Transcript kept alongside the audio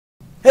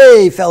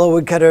Hey fellow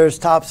woodcutters,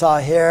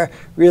 TopSaw here.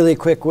 Really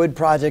quick wood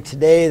project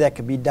today that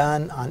could be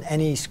done on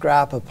any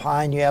scrap of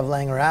pine you have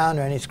laying around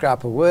or any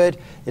scrap of wood.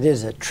 It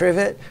is a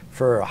trivet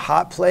for a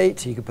hot plate,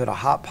 so you could put a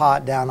hot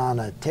pot down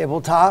on a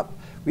tabletop.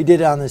 We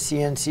did it on the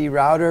CNC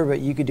router, but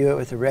you could do it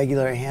with a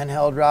regular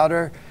handheld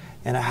router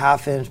and a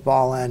 1/2-inch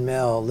ball end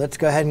mill. Let's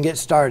go ahead and get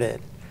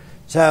started.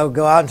 So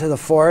go out into the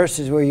forest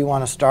is where you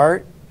want to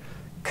start.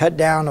 Cut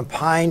down a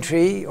pine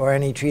tree or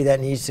any tree that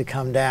needs to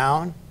come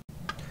down.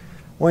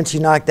 Once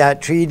you knock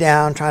that tree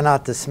down, try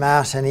not to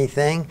smash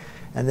anything,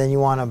 and then you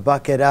want to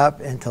buck it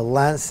up into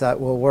lengths that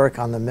will work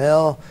on the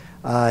mill.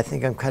 I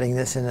think I'm cutting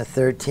this into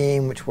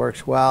 13, which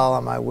works well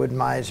on my wood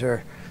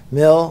miser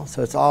mill,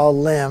 so it's all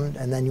limbed,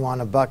 and then you want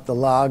to buck the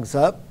logs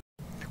up.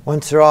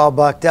 Once they're all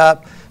bucked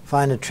up,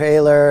 find a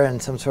trailer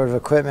and some sort of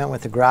equipment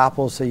with a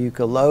grapple so you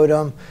could load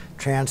them,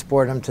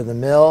 transport them to the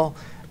mill.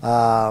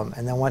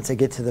 And then once they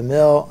get to the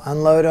mill,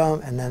 unload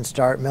them and then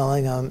start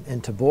milling them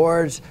into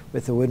boards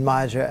with the wood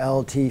miser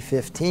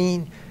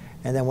LT15.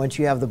 And then once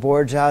you have the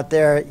boards out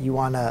there, you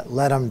want to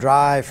let them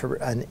dry for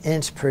 1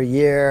 inch per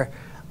year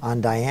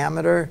on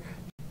diameter.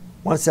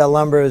 Once that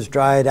lumber is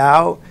dried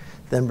out,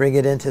 then bring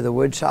it into the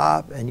wood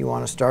shop and you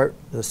want to start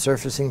the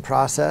surfacing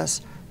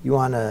process. You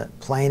want to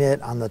plane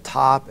it on the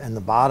top and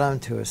the bottom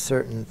to a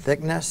certain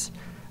thickness.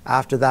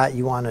 After that,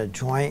 you want to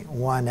joint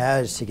one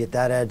edge to get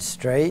that edge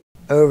straight.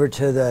 Over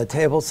to the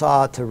table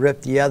saw to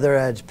rip the other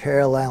edge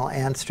parallel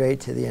and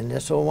straight to the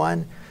initial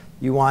one.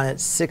 You want it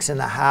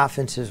 6.5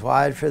 inches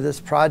wide for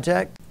this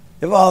project.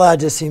 If all that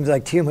just seems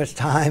like too much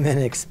time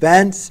and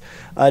expense,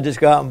 just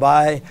go out and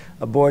buy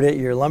a board at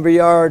your lumber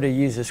yard or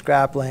use a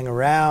scrap laying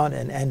around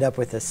and end up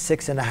with a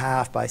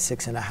 6.5 by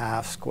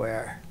 6.5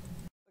 square.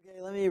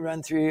 Okay, let me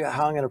run through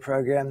how I'm going to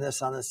program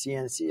this on the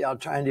CNC. I'll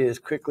try and do it as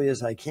quickly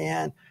as I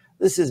can.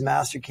 This is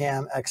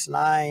Mastercam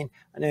X9.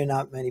 I know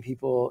not many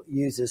people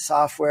use this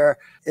software.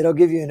 It'll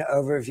give you an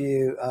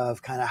overview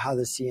of kind of how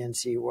the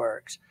CNC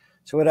works.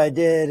 So what I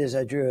did is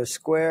I drew a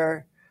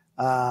square.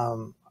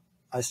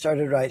 I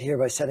started right here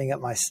by setting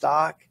up my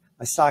stock.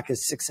 My stock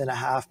is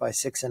 6.5 by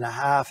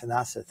 6.5, and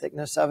that's the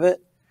thickness of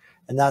it.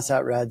 And that's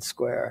that red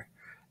square.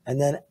 And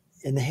then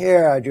in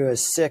here, I drew a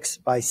 6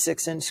 by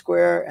 6 inch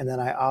square, and then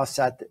I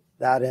offset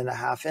that in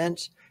 1/2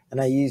 inch, and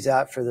I use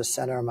that for the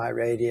center of my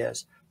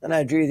radius. Then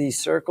I drew these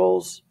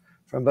circles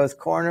from both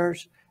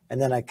corners,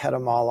 and then I cut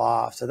them all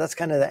off. So that's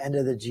kind of the end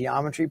of the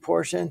geometry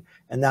portion.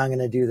 And now I'm going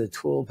to do the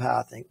tool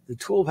pathing. The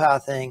tool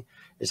pathing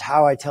is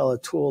how I tell a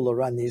tool to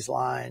run these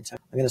lines. I'm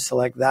going to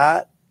select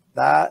that.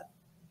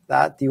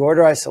 The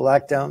order I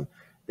select them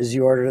is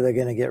the order they're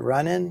going to get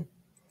run in.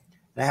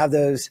 And I have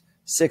those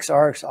 6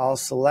 arcs all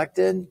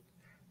selected.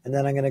 And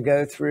then I'm going to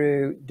go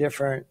through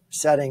different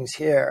settings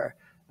here.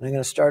 And I'm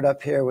going to start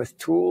up here with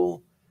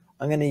tool.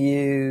 I'm going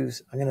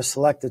to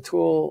select the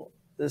tool.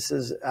 This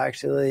is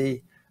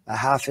actually a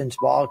 1/2 inch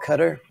ball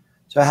cutter.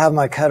 So I have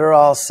my cutter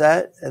all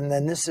set, and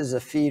then this is a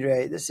feed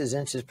rate. This is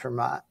inches per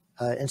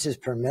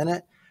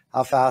minute.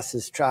 How fast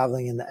it's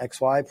traveling in the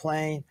XY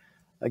plane.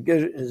 A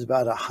good is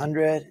about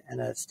 100, and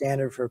a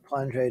standard for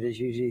plunge rate is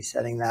usually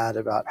setting that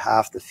about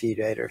half the feed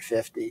rate or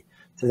 50.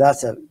 So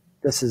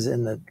this is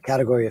in the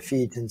category of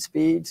feeds and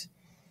speeds.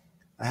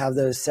 I have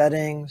those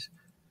settings.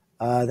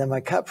 Then my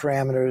cut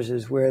parameters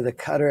is where the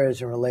cutter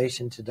is in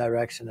relation to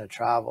direction of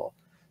travel.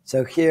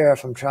 So here,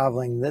 if I'm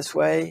traveling this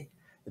way,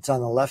 it's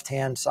on the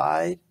left-hand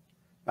side,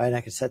 right? And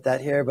I can set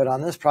that here. But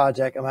on this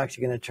project, I'm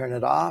actually going to turn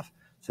it off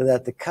so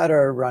that the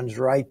cutter runs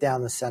right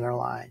down the center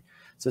line.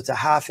 So it's a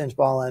 1/2 inch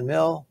ball end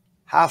mill.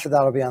 Half of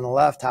that will be on the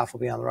left, half will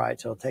be on the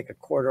right. So it'll take a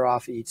quarter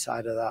off each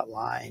side of that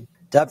line.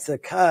 Depth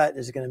of cut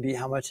is going to be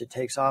how much it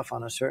takes off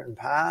on a certain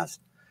pass.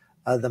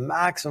 The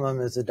maximum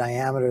is the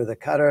diameter of the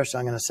cutter, so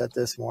I'm going to set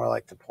this more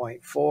like to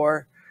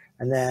 0.4.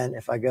 And then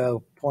if I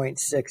go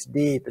 0.6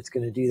 deep, it's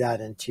going to do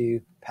that in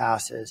 2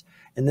 passes.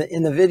 In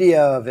the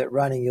video of it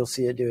running, you'll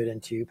see it do it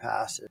in 2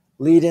 passes.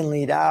 Lead in,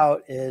 lead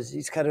out is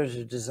these cutters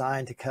are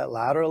designed to cut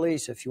laterally,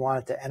 so if you want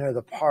it to enter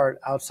the part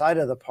outside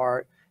of the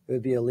part, it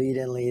would be a lead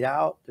in, lead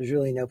out. There's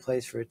really no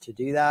place for it to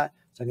do that,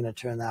 so I'm going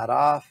to turn that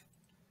off.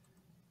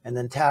 And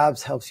then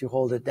tabs helps you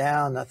hold it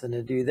down, nothing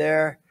to do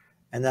there.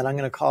 And then I'm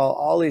going to call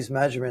all these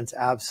measurements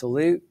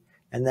absolute.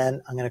 And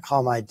then I'm going to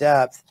call my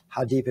depth,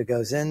 how deep it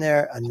goes in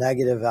there, a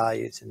negative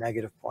value. It's a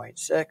negative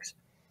 0.6.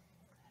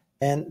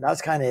 And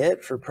that's kind of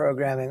it for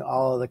programming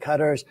all of the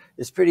cutters.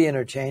 It's pretty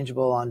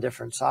interchangeable on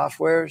different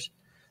softwares.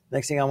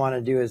 Next thing I want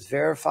to do is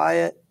verify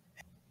it.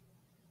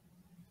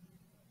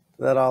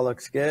 So that all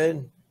looks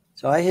good.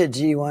 So I hit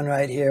G1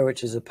 right here,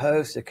 which is a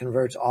post. It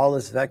converts all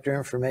this vector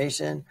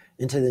information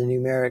into the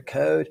numeric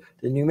code.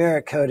 The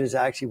numeric code is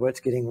actually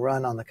what's getting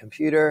run on the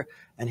computer.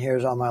 And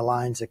here's all my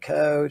lines of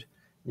code.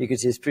 You can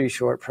see it's a pretty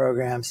short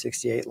program,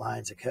 68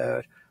 lines of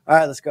code. All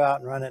right, let's go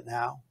out and run it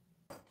now.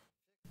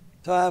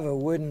 So I have a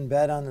wooden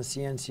bed on the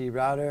CNC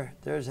router.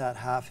 There's that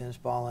 1/2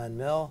 inch ball end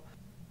mill.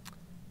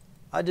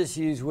 I just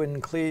use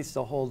wooden cleats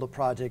to hold the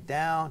project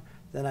down.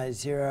 Then I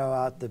zero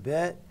out the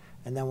bit.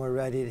 And then we're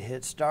ready to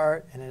hit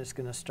start, and it's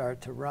going to start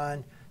to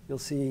run. You'll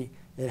see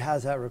it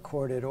has that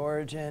recorded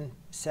origin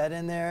set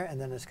in there, and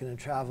then it's going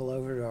to travel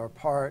over to our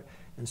part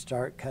and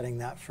start cutting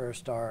that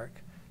first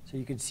arc. So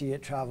you can see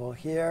it travel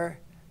here,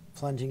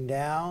 plunging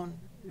down.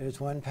 There's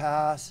one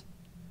pass,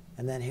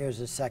 and then here's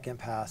the second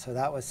pass. So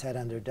that was set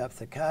under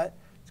depth of cut.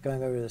 It's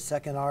going over to the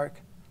second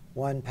arc,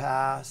 one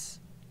pass,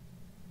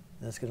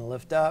 and it's going to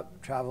lift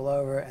up, travel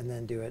over, and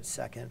then do its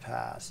second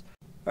pass.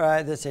 All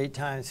right, that's 8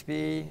 times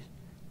speed.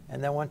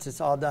 And then once it's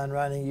all done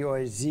running, you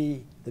always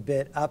Z the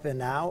bit up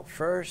and out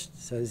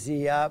first. So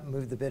Z up,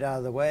 move the bit out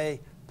of the way,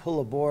 pull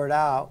a board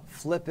out,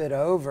 flip it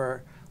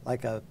over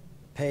like a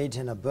page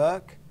in a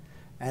book,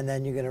 and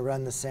then you're going to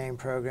run the same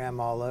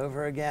program all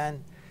over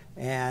again.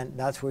 And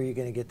that's where you're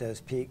going to get those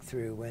peek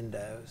through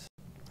windows.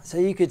 So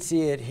you could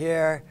see it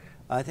here.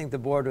 I think the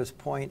board was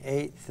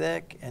 0.8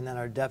 thick, and then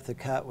our depth of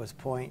cut was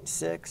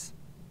 0.6.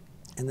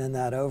 And then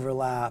that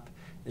overlap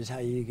is how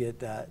you get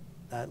that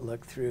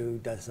look-through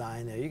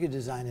design there. You could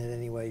design it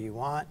any way you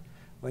want.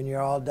 When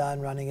you're all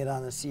done running it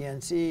on the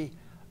CNC,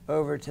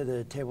 over to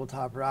the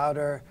tabletop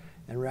router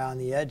and round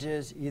the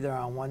edges, either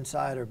on one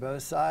side or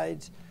both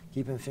sides,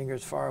 keeping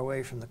fingers far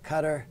away from the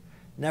cutter.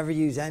 Never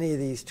use any of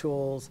these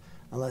tools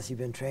unless you've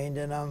been trained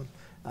in them,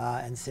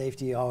 and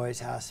safety always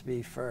has to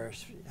be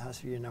first. It has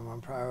to be your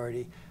 #1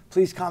 priority.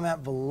 Please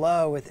comment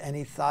below with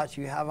any thoughts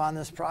you have on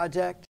this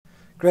project.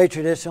 Great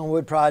traditional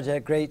wood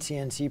project, great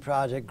CNC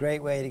project,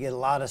 great way to get a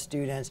lot of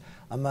students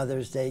a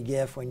Mother's Day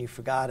gift when you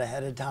forgot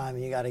ahead of time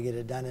and you got to get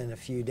it done in a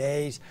few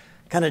days.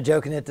 Kind of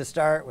joking at the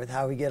start with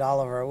how we get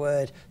all of our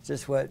wood. It's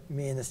just what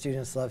me and the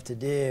students love to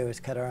do, is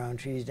cut our own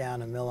trees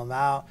down and mill them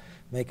out,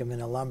 make them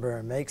into lumber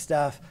and make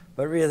stuff.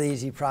 But really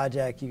easy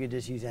project. You could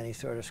just use any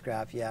sort of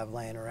scrap you have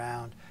laying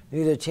around.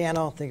 New to the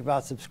channel, think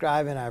about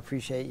subscribing. I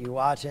appreciate you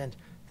watching.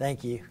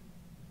 Thank you.